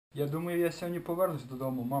Я думаю, я сьогодні повернусь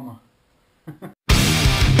додому, мама.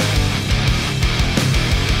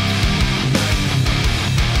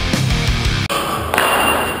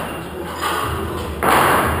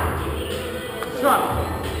 Що,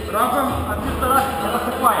 робимо, а ти зараз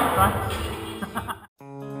засипаємо, так?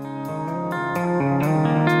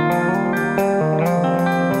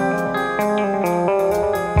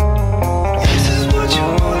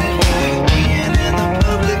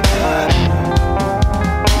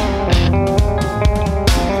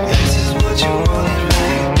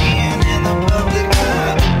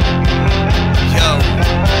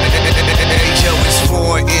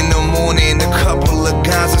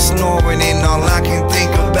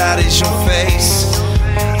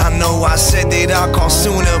 I said that I'll call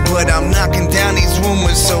sooner, but I'm knocking down these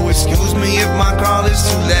rumors. So excuse me if my call is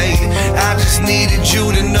too late. I just needed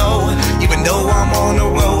you to know, even though I'm on the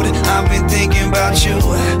road, I've been thinking about you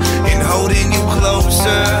and holding you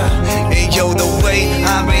closer. And yo, the way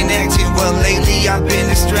I've been acting, well lately I've been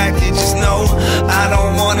distracted. Just know I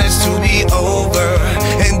don't want us to be over.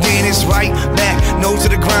 And then it's right back, nose to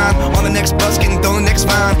the grind, on the next bus, getting thrown the next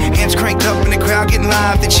vine. Amps cranked up in the crowd, getting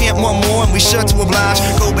live. They chant one more and we shut to oblige.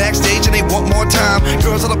 Go backstage and they want more time.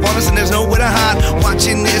 Girls all up on us and there's nowhere to hide.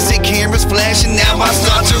 Watching this, and cameras flashing. Now I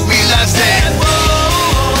start to realize that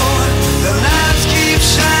whoa, the lights keep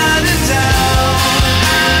shining down.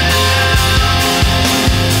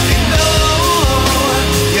 And no,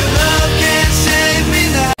 your love can't save me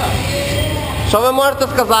now. Що ви можете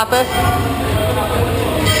сказати?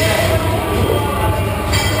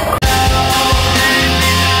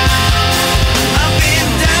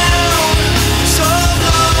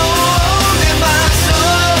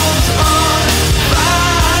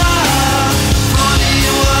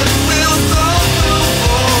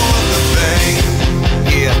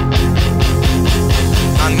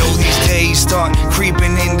 Start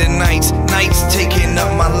creeping in the nights taking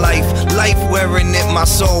up my life wearing at my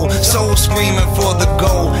soul screaming for the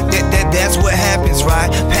goal. That's what happens,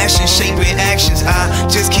 right? Passion shaping actions. I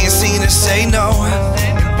just can't seem to say no.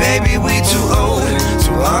 And baby, we too old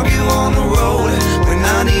to argue on the road when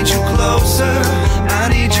I need you closer. I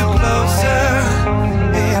need you closer.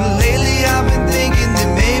 And lately I've been thinking that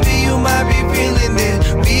maybe you might be feeling that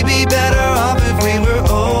we'd be better off if we were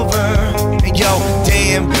over. And yo,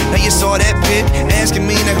 damn, now you saw that pic, asking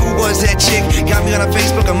me now who was that chick. Got me on her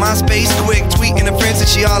Facebook and MySpace quick, tweeting her friends that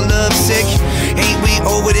she all love sick. Ain't we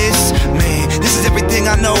over this? Man, this is everything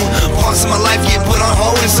I know. Parts of my life get put on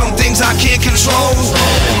hold and some things I can't control.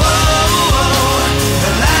 Whoa.